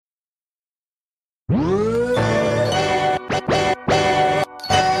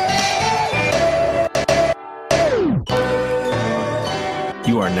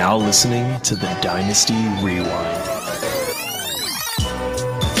now listening to the Dynasty Rewind.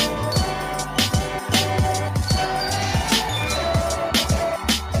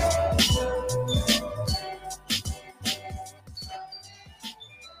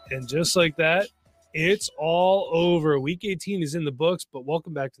 And just like that, it's all over. Week 18 is in the books, but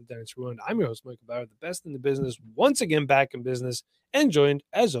welcome back to the Dynasty Rewind. I'm your host, Michael Bauer, the best in the business, once again back in business, and joined,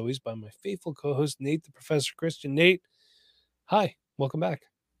 as always, by my faithful co-host, Nate, the Professor Christian. Nate, hi, welcome back.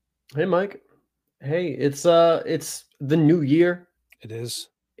 Hey, Mike. Hey, it's the new year. It is.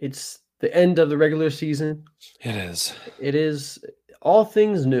 It's the end of the regular season. It is. It is all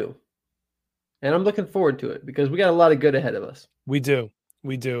things new. And I'm looking forward to it because we got a lot of good ahead of us. We do.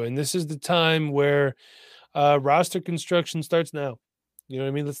 And this is the time where roster construction starts now. You know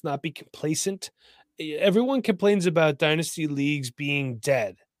what I mean? Let's not be complacent. Everyone complains about dynasty leagues being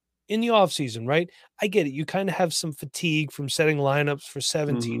dead in the offseason, right? I get it. You kind of have some fatigue from setting lineups for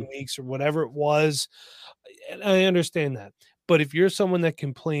 17 weeks or whatever it was. And I understand that. But if you're someone that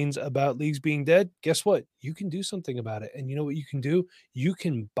complains about leagues being dead, guess what? You can do something about it. And you know what you can do? You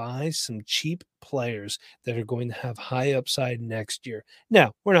can buy some cheap players that are going to have high upside next year.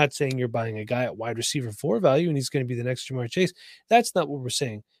 Now, we're not saying you're buying a guy at wide receiver 4 value and he's going to be the next Jamar Chase. That's not what we're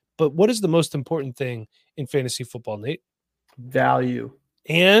saying. But what is the most important thing in fantasy football, Nate? Value.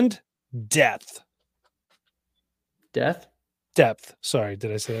 And depth. Depth? Depth. Sorry,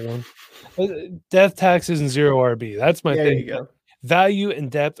 did I say that wrong? Death, taxes, and zero RB. That's my thing. There you go. Value and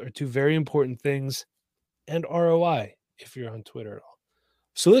depth are two very important things, and ROI if you're on Twitter at all.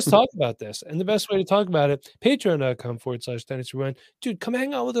 So let's talk about this. And the best way to talk about it, patreon.com/Dynasty Rewind. Dude, come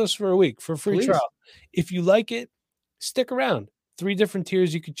hang out with us for a week for a free trial. If you like it, stick around. 3 different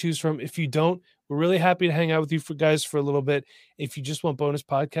tiers you could choose from. If you don't, we're really happy to hang out with you guys for a little bit. If you just want bonus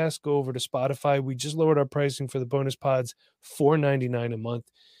podcasts, go over to Spotify. We just lowered our pricing for the bonus pods, $4.99 a month.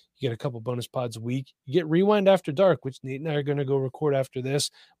 You get a couple bonus pods a week. You get Rewind After Dark, which Nate and I are going to go record after this.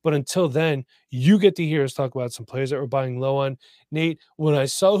 But until then, you get to hear us talk about some players that we're buying low on. Nate, when I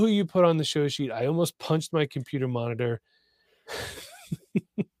saw who you put on the show sheet, I almost punched my computer monitor.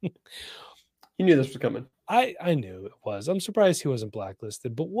 You knew this was coming. I knew it was. I'm surprised he wasn't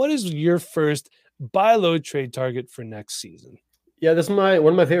blacklisted. But what is your first buy low trade target for next season? Yeah, this is one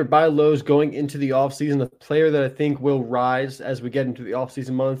of my favorite buy lows going into the offseason, a player that I think will rise as we get into the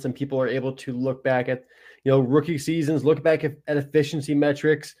offseason months and people are able to look back at, rookie seasons, look back at efficiency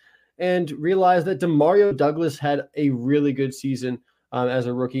metrics and realize that Demario Douglas had a really good season as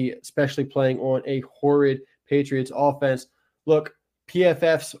a rookie, especially playing on a horrid Patriots offense. Look,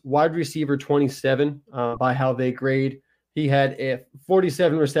 PFF's wide receiver 27 by how they grade. He had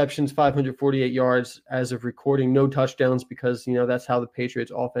 47 receptions, 548 yards as of recording, no touchdowns because, that's how the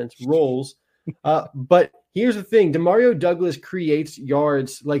Patriots offense rolls. But here's the thing. Demario Douglas creates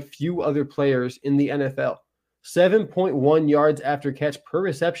yards like few other players in the NFL. 7.1 yards after catch per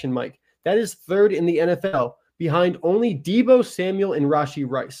reception, Mike. That is 3rd in the NFL behind only Deebo Samuel and Rashee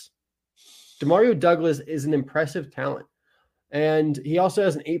Rice. Demario Douglas is an impressive talent. And he also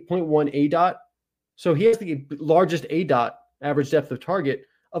has an 8.1 ADOT. So he has the largest ADOT, average depth of target,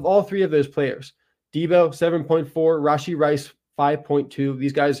 of all 3 of those players. Deebo, 7.4. Rashee Rice, 5.2.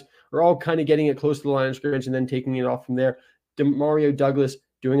 These guys are all kind of getting it close to the line of scrimmage and then taking it off from there. Demario Douglas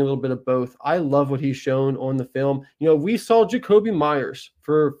doing a little bit of both. I love what he's shown on the film. We saw Jacoby Myers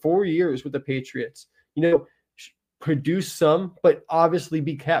for 4 years with the Patriots. Produce some, but obviously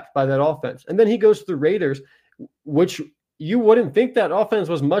be capped by that offense. And then he goes to the Raiders, which you wouldn't think that offense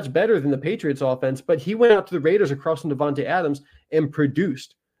was much better than the Patriots offense, but he went out to the Raiders across from Devontae Adams and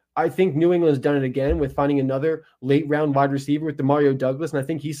produced. I think New England's done it again with finding another late round wide receiver with Demario Douglas. And I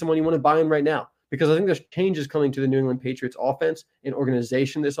think he's someone you want to buy in right now because I think there's changes coming to the New England Patriots offense and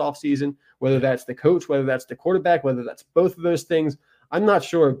organization this offseason, whether that's the coach, whether that's the quarterback, whether that's both of those things. I'm not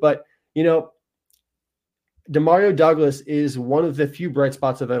sure, but Demario Douglas is one of the few bright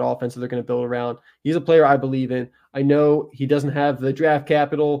spots of that offense that they're going to build around. He's a player I believe in. I know he doesn't have the draft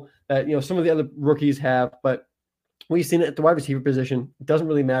capital that some of the other rookies have, but we've seen it at the wide receiver position. It doesn't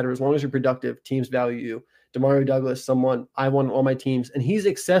really matter as long as you're productive. Teams value you. Demario Douglas, someone I want on all my teams, and he's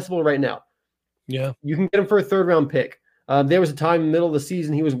accessible right now. Yeah, you can get him for a 3rd round pick. There was a time in the middle of the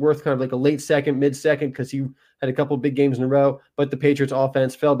season he was worth kind of like a late second, mid second because he had a couple of big games in a row, but the Patriots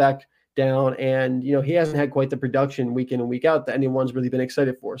offense fell back down and he hasn't had quite the production week in and week out that anyone's really been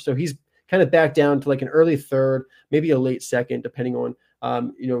excited for. So he's kind of back down to like an early 3rd, maybe a late 2nd, depending on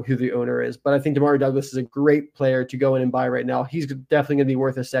who the owner is. But I think Demario Douglas is a great player to go in and buy right now. He's definitely going to be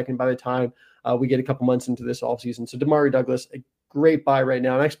worth a 2nd by the time we get a couple months into this offseason. So Demario Douglas, a great buy right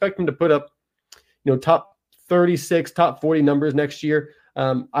now. And I expect him to put up top 36, top 40 numbers next year.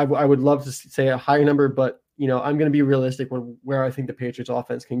 I would love to say a higher number, but I'm going to be realistic where I think the Patriots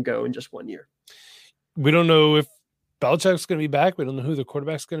offense can go in just 1 year. We don't know if Belichick's going to be back. We don't know who the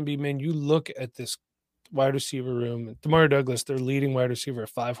quarterback's going to be. Man, you look at this wide receiver room. DeMar Douglas, their leading wide receiver, at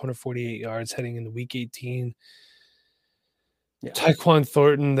 548 yards heading into Week 18. Yeah. Tyquan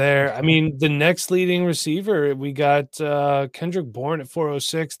Thornton there. I mean, the next leading receiver, we got Kendrick Bourne at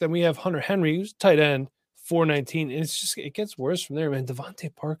 406. Then we have Hunter Henry, who's tight end, 419. And it gets worse from there, man.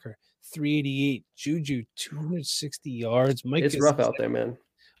 Devontae Parker, 388. Juju, 260 yards. It's rough out there, man.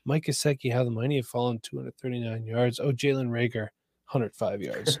 Mike Gesicki, how the mighty have fallen, 239 yards. Oh, Jalen Reagor, 105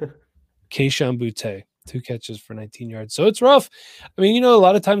 yards. Keishon Butte, 2 catches for 19 yards. So it's rough. I mean, a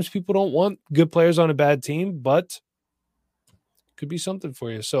lot of times people don't want good players on a bad team, but could be something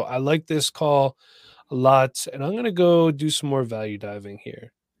for you. So I like this call a lot, and I'm going to go do some more value diving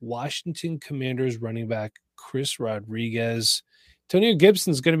here. Washington Commanders running back Chris Rodriguez. Antonio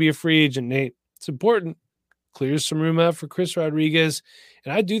Gibson's going to be a free agent, Nate. It's important. Clears some room out for Chris Rodriguez.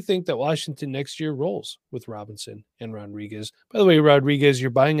 And I do think that Washington next year rolls with Robinson and Rodriguez. By the way, Rodriguez, you're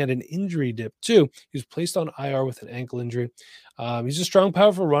buying at an injury dip too. He was placed on IR with an ankle injury. He's a strong,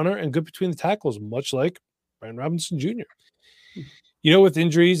 powerful runner and good between the tackles, much like Brian Robinson Jr. With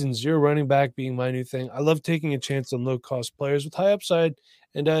injuries and zero running back being my new thing, I love taking a chance on low-cost players with high upside.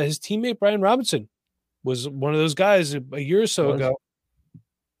 And his teammate, Brian Robinson, was one of those guys a year or so ago.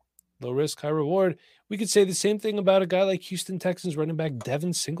 Low risk, high reward. We could say the same thing about a guy like Houston Texans running back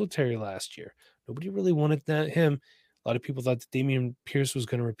Devin Singletary last year. Nobody really wanted him. A lot of people thought that Dameon Pierce was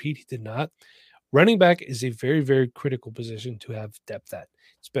going to repeat. He did not. Running back is a very, very critical position to have depth at.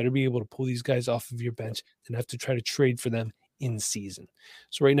 It's better to be able to pull these guys off of your bench than have to try to trade for them in season.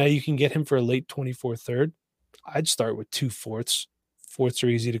 So right now you can get him for a late 24 third. I'd start with 2 fourths. Fourths are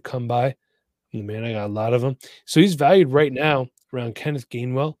easy to come by. Man, I got a lot of them. So he's valued right now around Kenneth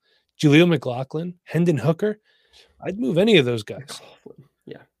Gainwell, Jaleel McLaughlin, Hendon Hooker. I'd move any of those guys.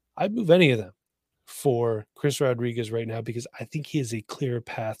 Yeah. I'd move any of them for Chris Rodriguez right now because I think he has a clearer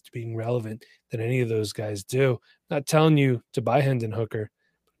path to being relevant than any of those guys do. Not telling you to buy Hendon Hooker.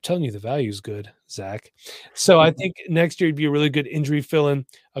 I'm telling you the value is good, Zach. So I think next year he'd be a really good injury fill-in,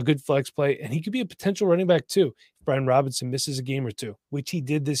 a good flex play, and he could be a potential running back too if Brian Robinson misses a game or two, which he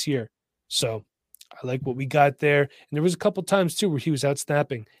did this year. So I like what we got there. And there was a couple times, too, where he was out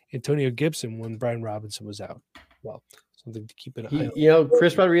snapping Antonio Gibson when Brian Robinson was out. Well, something to keep an eye on.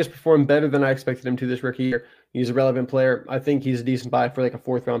 Chris Rodriguez performed better than I expected him to this rookie year. He's a relevant player. I think he's a decent buy for like a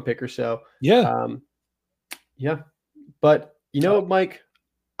 4th-round pick or so. Yeah. But, Mike,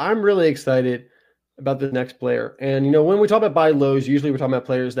 I'm really excited about the next player. And, when we talk about buy lows, usually we're talking about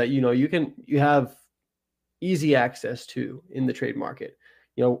players that, you have easy access to in the trade market.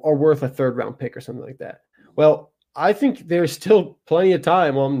 Are worth a 3rd-round pick or something like that. Well, I think there's still plenty of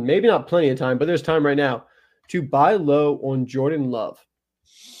time. Well, maybe not plenty of time, but there's time right now to buy low on Jordan Love.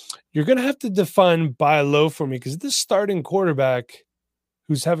 You're going to have to define buy low for me because this starting quarterback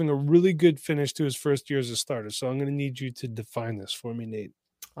who's having a really good finish to his first year as a starter. So I'm going to need you to define this for me, Nate.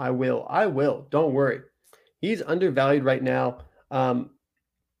 I will. Don't worry. He's undervalued right now.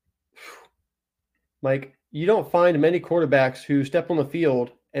 Mike, you don't find many quarterbacks who step on the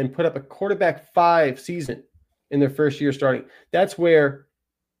field and put up a quarterback 5 season in their first year starting. That's where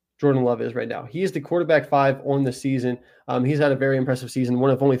Jordan Love is right now. He is the quarterback 5 on the season. He's had a very impressive season.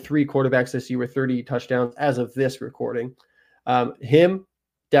 One of only 3 quarterbacks this year with 30 touchdowns as of this recording. Him,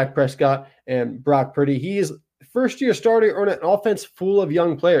 Dak Prescott, and Brock Purdy. He is first-year starter on an offense full of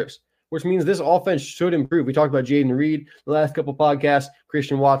young players, which means this offense should improve. We talked about Jaden Reed the last couple podcasts.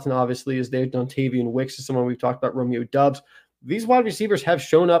 Christian Watson obviously is there. Dontavian Wicks is someone we've talked about. Romeo Doubs. These wide receivers have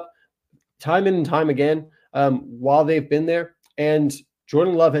shown up time in and time again while they've been there. And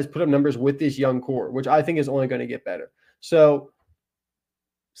Jordan Love has put up numbers with this young core, which I think is only going to get better. So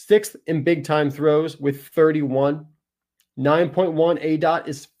 6th in big-time throws with 31. 9.1 ADOT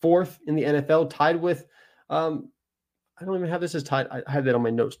is 4th in the NFL, tied with I don't even have this as tied. I have that on my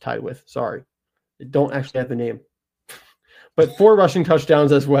notes, tied with. Sorry. I don't actually have the name. But 4 rushing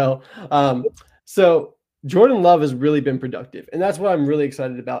touchdowns as well. So Jordan Love has really been productive. And that's what I'm really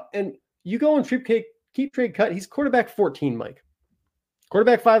excited about. And you go on keep trade cut. He's quarterback 14, Mike.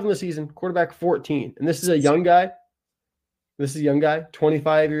 Quarterback 5 in the season, quarterback 14. And this is a young guy.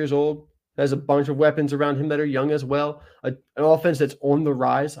 25 years old. Has a bunch of weapons around him that are young as well. An offense that's on the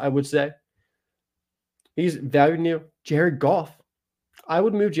rise, I would say. He's valued near Jared Goff. I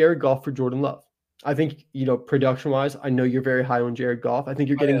would move Jared Goff for Jordan Love. I think, production-wise, I know you're very high on Jared Goff. I think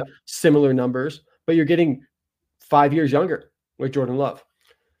you're getting similar numbers, but you're getting 5 years younger with Jordan Love.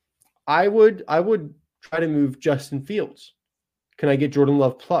 I would try to move Justin Fields can I get Jordan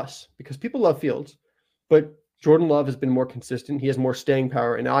Love plus? Because people love Fields, but Jordan Love has been more consistent. He has more staying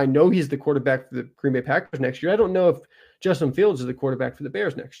power. And I know he's the quarterback for the Green Bay Packers next year. I don't know if Justin Fields is the quarterback for the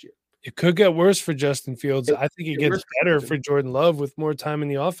Bears next year. It could get worse for Justin Fields. I think it gets better for Jordan Love with more time in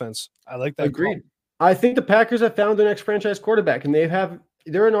the offense. I like that. Agreed. I think the Packers have found their next franchise quarterback, and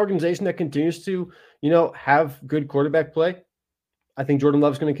they're an organization that continues to, have good quarterback play. I think Jordan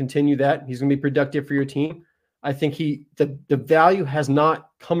Love's going to continue that. He's going to be productive for your team. I think the value has not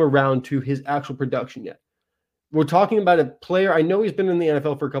come around to his actual production yet. We're talking about a player. I know he's been in the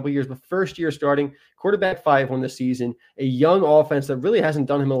NFL for a couple of years, but first year starting, quarterback 5 on the season, a young offense that really hasn't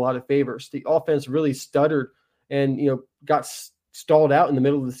done him a lot of favors. The offense really stuttered and, got stalled out in the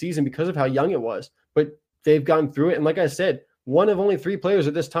middle of the season because of how young it was. But they've gone through it. And like I said, one of only 3 players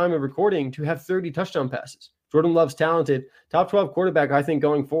at this time of recording to have 30 touchdown passes. Jordan Love's talented, top 12 quarterback, I think,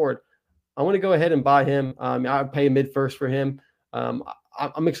 going forward. I want to go ahead and buy him. I'd pay a mid-first for him.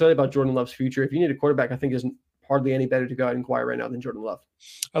 I'm excited about Jordan Love's future. If you need a quarterback, I think there's hardly any better to go out and inquire right now than Jordan Love.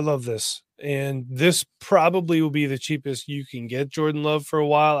 I love this. And this probably will be the cheapest you can get Jordan Love for a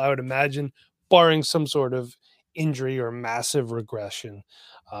while, I would imagine, barring some sort of injury or massive regression.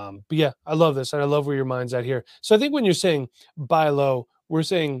 But yeah, I love this. And I love where your mind's at here. So I think when you're saying buy low, we're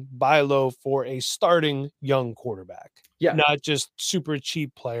saying buy low for a starting young quarterback, not just super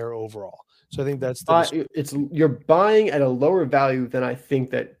cheap player overall. So I think that's you're buying at a lower value than I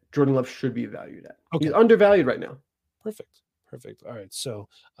think that Jordan Love should be valued at. Okay. He's undervalued right now. Perfect. All right. So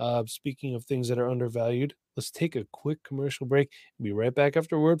speaking of things that are undervalued, let's take a quick commercial break. We'll be right back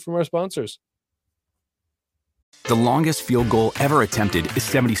after a word from our sponsors. The longest field goal ever attempted is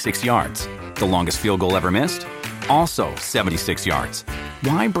 76 yards. The longest field goal ever missed? Also 76 yards.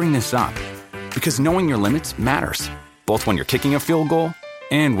 Why bring this up? Because knowing your limits matters, both when you're kicking a field goal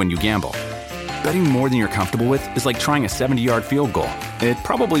and when you gamble. Betting more than you're comfortable with is like trying a 70-yard field goal. It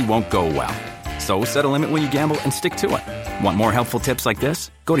probably won't go well. So set a limit when you gamble and stick to it. Want more helpful tips like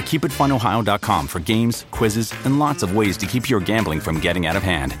this? Go to keepitfunohio.com for games, quizzes, and lots of ways to keep your gambling from getting out of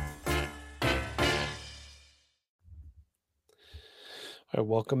hand. All right,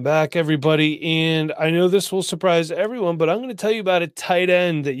 welcome back, everybody. And I know this will surprise everyone, but I'm going to tell you about a tight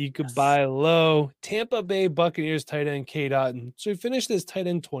end that you could buy low. Tampa Bay Buccaneers tight end Cade Otton. So he finished as tight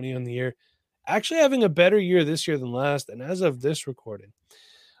end 20 on the year, actually having a better year this year than last. And as of this recording,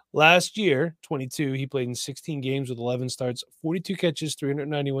 last year, 22, he played in 16 games with 11 starts, 42 catches,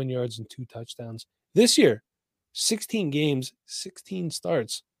 391 yards, and 2 touchdowns. This year, 16 games, 16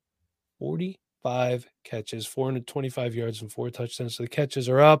 starts, 45 catches, 425 yards, and 4 touchdowns. So the catches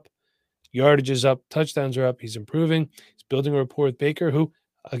are up, yardage is up, touchdowns are up. He's improving. He's building a rapport with Baker, who,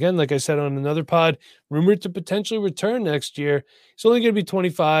 again, like I said on another pod, rumored to potentially return next year. He's only going to be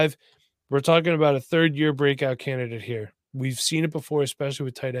 25. We're talking about a third-year breakout candidate here. We've seen it before, especially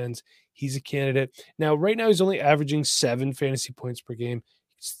with tight ends. He's a candidate. Now, right now, he's only averaging 7 fantasy points per game.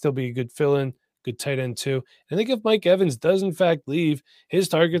 He could still be a good fill-in, good tight end too. I think if Mike Evans does, in fact, leave, his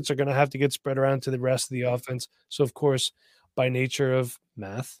targets are going to have to get spread around to the rest of the offense. So, of course, by nature of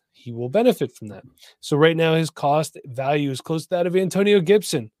math, he will benefit from that. So right now, his cost value is close to that of Antonio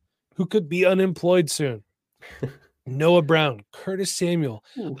Gibson, who could be unemployed soon. Noah Brown, Curtis Samuel,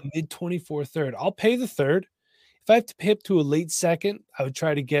 a mid-24 third. I'll pay the third. If I have to pay up to a late second, I would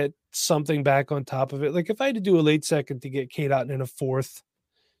try to get something back on top of it. Like if I had to do a late second to get Cade Otton in a fourth,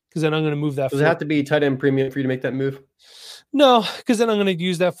 because then I'm going to move that. Does it have to be tight end premium for you to make that move? No, because then I'm going to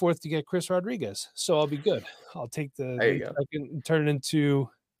use that fourth to get Chris Rodriguez. So I'll be good. I'll take the second and turn it into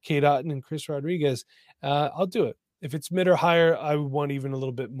Cade Otton and Chris Rodriguez. I'll do it. If it's mid or higher, I would want even a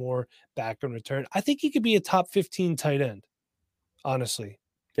little bit more back in return. I think he could be a top 15 tight end, honestly.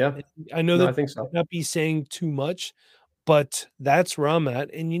 Yeah. I know that I think so. Might not be saying too much, but that's where I'm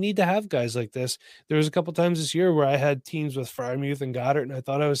at. And you need to have guys like this. There was a couple times this year where I had teams with Freiermuth and Goddard, and I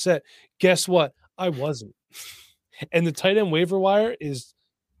thought I was set. Guess what? I wasn't. And the tight end waiver wire is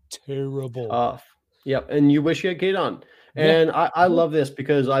terrible. Yep. And you wish you had Cade Otton. And I love this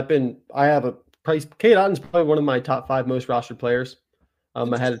because I have a price. Cade Otton's probably one of my top 5 most rostered players.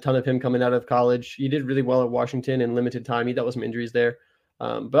 I had a ton of him coming out of college. He did really well at Washington in limited time. He dealt with some injuries there.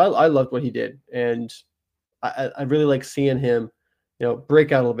 But I loved what he did. And I really like seeing him,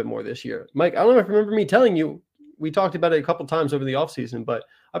 break out a little bit more this year. Mike, I don't know if you remember me telling you, we talked about it a couple times over the offseason, but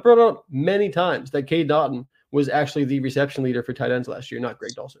I brought up many times that Cade Otton was actually the reception leader for tight ends last year, not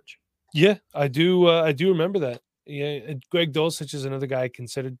Greg Dulcich. Yeah, I do remember that. Yeah, Greg Dulcich is another guy I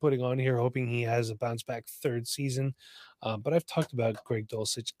considered putting on here, hoping he has a bounce back third season. But I've talked about Greg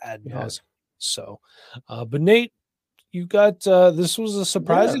Dulcich ad nauseum. So, but Nate, you got this was a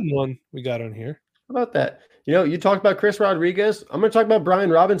surprising one we got on here. How about that? You talked about Chris Rodriguez. I'm going to talk about Brian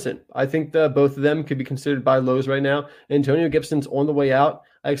Robinson. I think that both of them could be considered buy lows right now. Antonio Gibson's on the way out.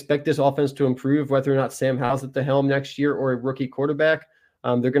 I expect this offense to improve, whether or not Sam Howell's at the helm next year or a rookie quarterback.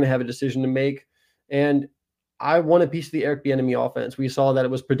 They're going to have a decision to make. And I want a piece of the Eric Bieniemy offense. We saw that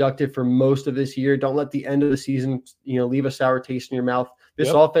it was productive for most of this year. Don't let the end of the season, leave a sour taste in your mouth. This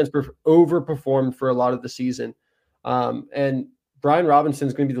offense overperformed for a lot of the season. And Brian Robinson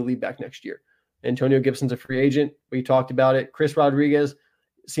is going to be the lead back next year. Antonio Gibson's a free agent. We talked about it. Chris Rodriguez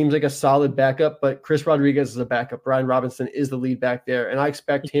seems like a solid backup, but Chris Rodriguez is a backup. Brian Robinson is the lead back there, and I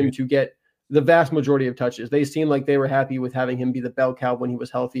expect him to get the vast majority of touches. They seem like they were happy with having him be the bell cow when he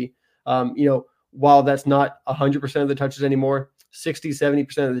was healthy. While that's not 100% of the touches anymore, 60,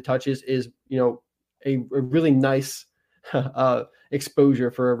 70% of the touches is, a really nice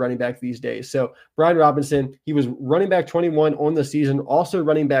exposure for a running back these days. So Brian Robinson, he was running back 21 on the season, also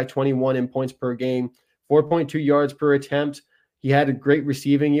running back 21 in points per game, 4.2 yards per attempt. He had a great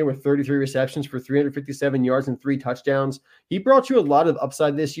receiving year with 33 receptions for 357 yards and 3 touchdowns. He brought you a lot of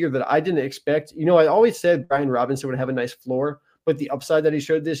upside this year that I didn't expect. I always said Brian Robinson would have a nice floor, but the upside that he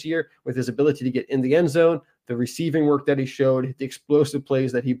showed this year with his ability to get in the end zone, the receiving work that he showed, the explosive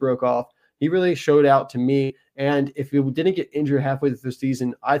plays that he broke off, he really showed out to me. And if he didn't get injured halfway through the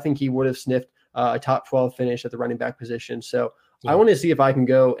season, I think he would have sniffed a top 12 finish at the running back position. So I want to see if I can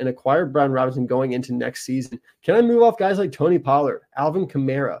go and acquire Brian Robinson going into next season. Can I move off guys like Tony Pollard, Alvin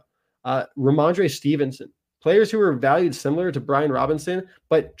Kamara, Ramondre Stevenson, players who are valued similar to Brian Robinson,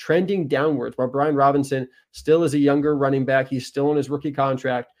 but trending downwards, while Brian Robinson still is a younger running back. He's still on his rookie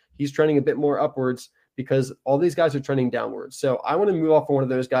contract. He's trending a bit more upwards because all these guys are trending downwards. So I want to move off of one of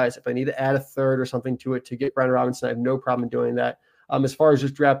those guys. If I need to add a third or something to it to get Brian Robinson, I have no problem doing that. As far as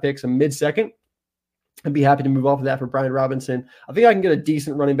just draft picks, a mid-second, I'd be happy to move off of that for Brian Robinson. I think I can get a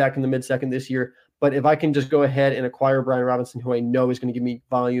decent running back in the mid-second this year, but if I can just go ahead and acquire Brian Robinson, who I know is going to give me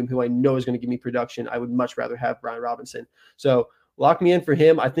volume, who I know is going to give me production, I would much rather have Brian Robinson. So lock me in for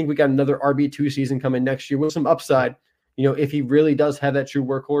him. I think we got another RB2 season coming next year with some upside. If he really does have that true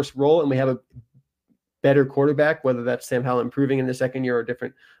workhorse role and we have a better quarterback, whether that's Sam Howell improving in the second year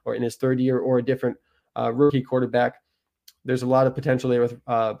or in his third year or a different rookie quarterback, there's a lot of potential there with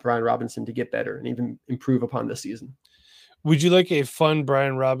Brian Robinson to get better and even improve upon this season. Would you like a fun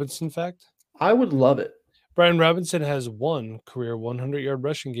Brian Robinson fact? I would love it. Brian Robinson has one career 100-yard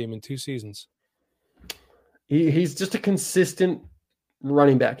rushing game in 2 seasons. He's just a consistent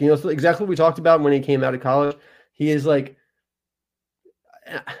running back. It's exactly what we talked about when he came out of college. He is like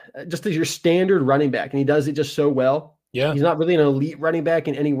just your standard running back, and he does it just so well. Yeah. He's not really an elite running back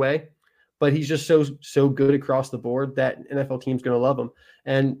in any way, but he's just so good across the board that NFL team's going to love him.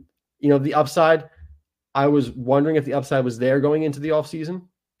 And, the upside, I was wondering if the upside was there going into the offseason,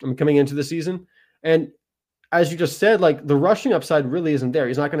 coming into the season. And as you just said, like the rushing upside really isn't there.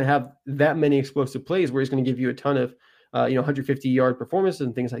 He's not going to have that many explosive plays where he's going to give you a ton of, 150-yard performances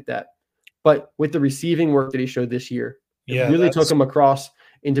and things like that. But with the receiving work that he showed this year, it really took him across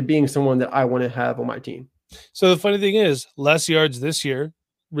into being someone that I want to have on my team. So the funny thing is, less yards this year,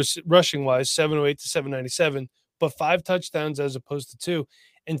 rushing wise, 708 to 797, but 5 touchdowns as opposed to 2,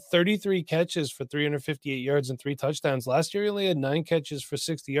 and 33 catches for 358 yards and 3 touchdowns. Last year, he only had 9 catches for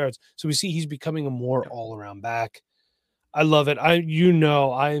 60 yards. So we see he's becoming a more all-around back. I love it. I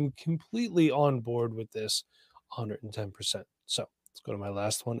am completely on board with this 110%. So let's go to my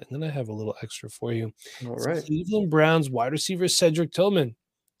last one, and then I have a little extra for you. All right. Cleveland Browns wide receiver Cedric Tillman.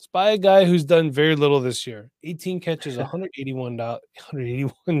 It's by a guy who's done very little this year. 18 catches, 181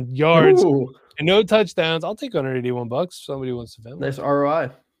 yards, Ooh. and no touchdowns. I'll take $181 if somebody wants to. Nice ROI.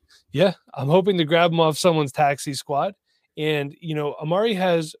 Yeah, I'm hoping to grab him off someone's taxi squad. And, Amari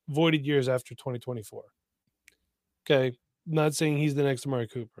has voided years after 2024. Okay, not saying he's the next Amari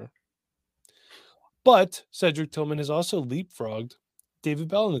Cooper. But Cedric Tillman has also leapfrogged David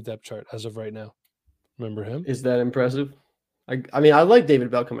Bell in the depth chart as of right now. Remember him? Is that impressive? I like David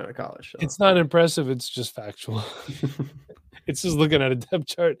Bell coming out of college. So. It's not impressive. It's just factual. It's just looking at a depth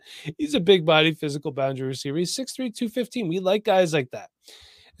chart. He's a big body, physical boundary receiver. He's 6'3", 215. We like guys like that.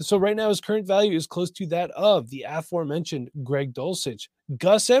 And so right now his current value is close to that of the aforementioned Greg Dulcich,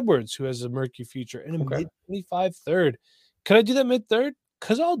 Gus Edwards, who has a murky future, and a mid-25 third. Could I do that mid-third?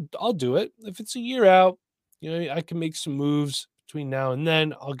 Because I'll do it. If it's a year out, I can make some moves between now and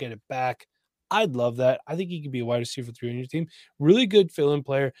then. I'll get it back. I'd love that. I think he could be a wide receiver 3 on your team. Really good fill-in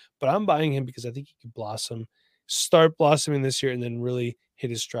player, but I'm buying him because I think he could start blossoming this year, and then really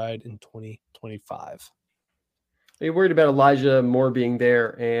hit his stride in 2025. Are you worried about Elijah Moore being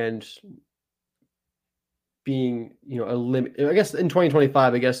there and being, a limit? I guess in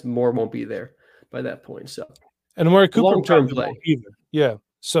 2025, Moore won't be there. by that point. So, And Amari Cooper long-term probably play. won't either. Yeah.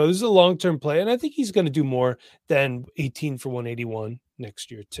 So this is a long-term play, and I think he's going to do more than 18 for 181 next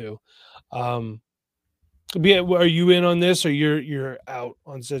year too. Are you in on this, or you're out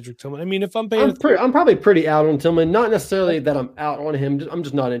on Cedric Tillman? I mean, if I'm paying, I'm probably pretty out on Tillman. Not necessarily that I'm out on him. I'm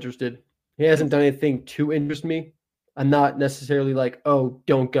just not interested. He hasn't done anything to interest me. I'm not necessarily like, oh,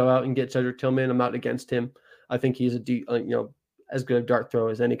 don't go out and get Cedric Tillman. I'm not against him. I think he's as good a dart throw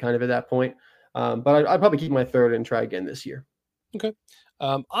as any kind of at that point. But I'd probably keep my third and try again this year. Okay.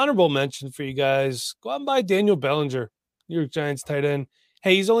 Honorable mention for you guys. Go out and buy Daniel Bellinger, New York Giants tight end.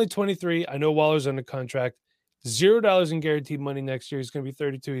 Hey, he's only 23. I know Waller's under contract. $0 in guaranteed money next year. He's going to be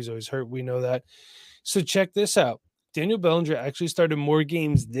 32. He's always hurt. We know that. So check this out. Daniel Bellinger actually started more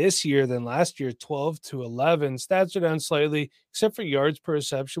games this year than last year, 12 to 11. Stats are down slightly, except for yards per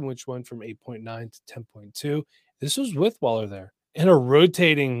reception, which went from 8.9 to 10.2. This was with Waller there in a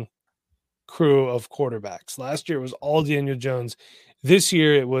rotating crew of quarterbacks. Last year it was all Daniel Jones. This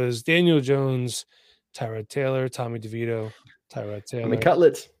year it was Daniel Jones, Tyrod Taylor, Tommy DeVito, Tyrod Taylor. Tommy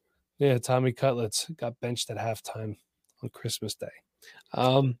Cutlets. Yeah, Tommy Cutlets got benched at halftime on Christmas Day.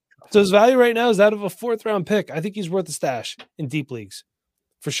 So his value right now is that of a 4th-round pick. I think he's worth a stash in deep leagues,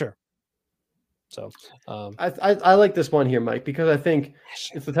 for sure. So I like this one here, Mike, because I think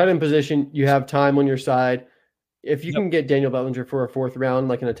it's the tight end position. You have time on your side. If you can get Daniel Bellinger for a 4th round,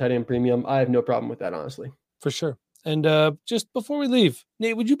 like in a tight end premium, I have no problem with that, honestly. For sure. And just before we leave,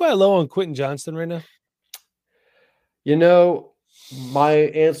 Nate, would you buy low on Quentin Johnston right now? My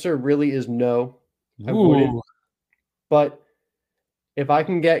answer really is no. I wouldn't. But if I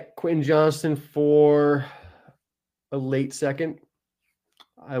can get Quentin Johnston for a late second,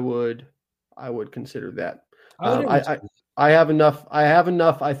 I would consider that. I have enough.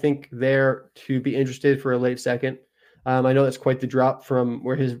 I think there to be interested for a late second. I know that's quite the drop from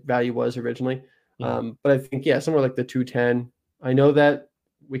where his value was originally, but I think somewhere like the 210. I know that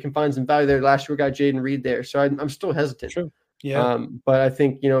we can find some value there. Last year we got Jaden Reed there, so I'm still hesitant. True. Yeah. But I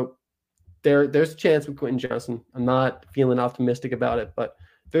think there's a chance with Quentin Johnston. I'm not feeling optimistic about it, but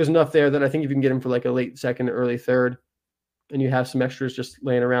there's enough there that I think if you can get him for like a late second, early third, and you have some extras just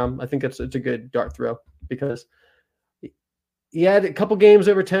laying around, I think it's a good dart throw because he had a couple games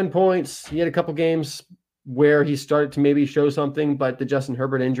over 10 points. He had a couple games where he started to maybe show something, but the Justin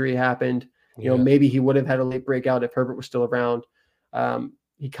Herbert injury happened. Maybe he would have had a late breakout if Herbert was still around.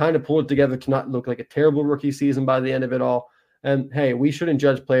 He kind of pulled it together to not look like a terrible rookie season by the end of it all. And hey, we shouldn't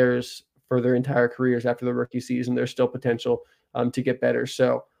judge players for their entire careers after the rookie season. There's still potential to get better.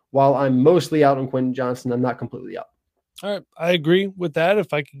 So while I'm mostly out on Quentin Johnston, I'm not completely out. All right. I agree with that.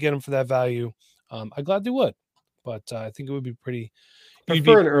 If I could get him for that value, I gladly would. But I think it would be pretty.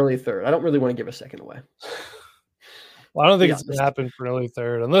 Prefer an early third. I don't really want to give a second away. Well, I don't think it's going to happen for an early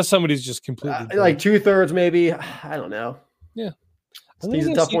third unless somebody's just completely like 2/3 maybe. I don't know. Yeah, he's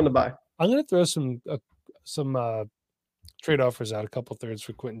a tough one to buy. I'm going to throw some trade offers out, a couple thirds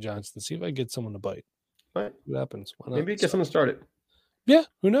for Quentin Johnston. See if I can get someone to bite. Right. What happens? Why not? Maybe get someone started. Yeah,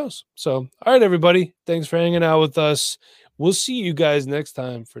 who knows? So, all right, everybody. Thanks for hanging out with us. We'll see you guys next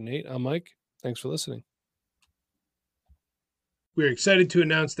time. For Nate, I'm Mike. Thanks for listening. We're excited to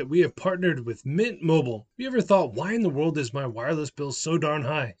announce that we have partnered with Mint Mobile. Have you ever thought, why in the world is my wireless bill so darn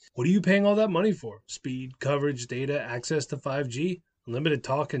high? What are you paying all that money for? Speed, coverage, data, access to 5G, unlimited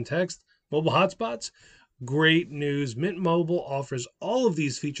talk and text, mobile hotspots? Great news. Mint Mobile offers all of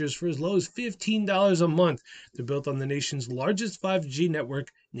these features for as low as $15 a month. They're built on the nation's largest 5G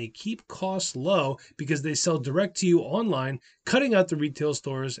network, and they keep costs low because they sell direct to you online, cutting out the retail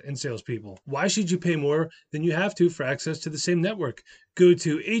stores and salespeople. Why should you pay more than you have to for access to the same network? Go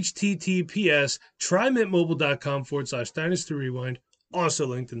to https://trymintmobile.com/Dynasty Rewind, also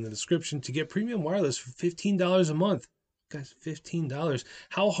linked in the description, to get premium wireless for $15 a month. Guys, $15.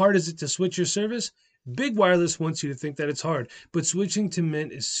 How hard is it to switch your service? Big Wireless wants you to think that it's hard, but switching to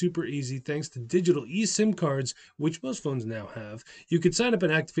Mint is super easy thanks to digital eSIM cards, which most phones now have. You can sign up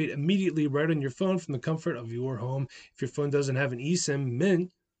and activate immediately right on your phone from the comfort of your home. If your phone doesn't have an eSIM,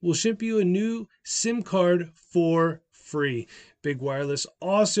 Mint will ship you a new SIM card for free. Big Wireless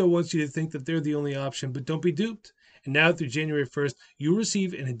also wants you to think that they're the only option, but don't be duped. And now through January 1st, you'll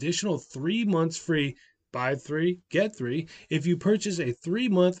receive an additional 3 months free. Buy 3, get 3 if you purchase a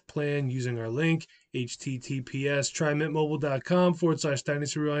 3-month plan using our link,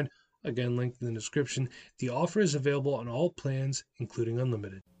 https://trymintmobile.com/Dynasty Rewind. Again, linked in the description. The offer is available on all plans, including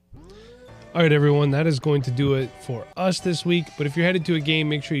unlimited. All right, everyone, that is going to do it for us this week. But if you're headed to a game,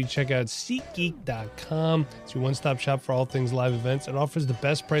 make sure you check out SeatGeek.com. It's your one-stop shop for all things live events. It offers the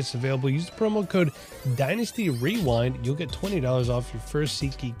best price available. Use the promo code Dynasty Rewind. You'll get $20 off your first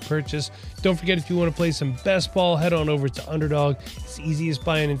SeatGeek purchase. Don't forget, if you want to play some best ball, head on over to Underdog. It's the easiest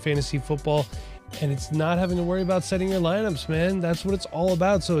buy-in in fantasy football. And it's not having to worry about setting your lineups, man. That's what it's all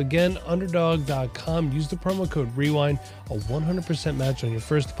about. So again, underdog.com. Use the promo code REWIND. A 100% match on your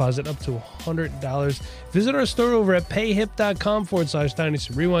first deposit up to $100. Visit our store over at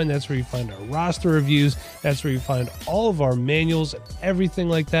payhip.com/Dynasty Rewind. That's where you find our roster reviews. That's where you find all of our manuals and everything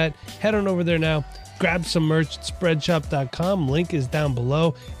like that. Head on over there now. Grab some merch at spreadshop.com. Link is down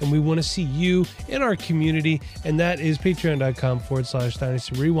below. And we want to see you in our community. And that is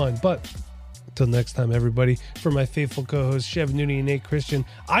patreon.com/Dynasty Rewind. But until next time, everybody, for my faithful co-hosts, Chev Nooney and Nate Christian,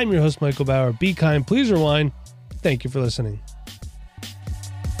 I'm your host, Michael Bauer. Be kind, please rewind. Thank you for listening.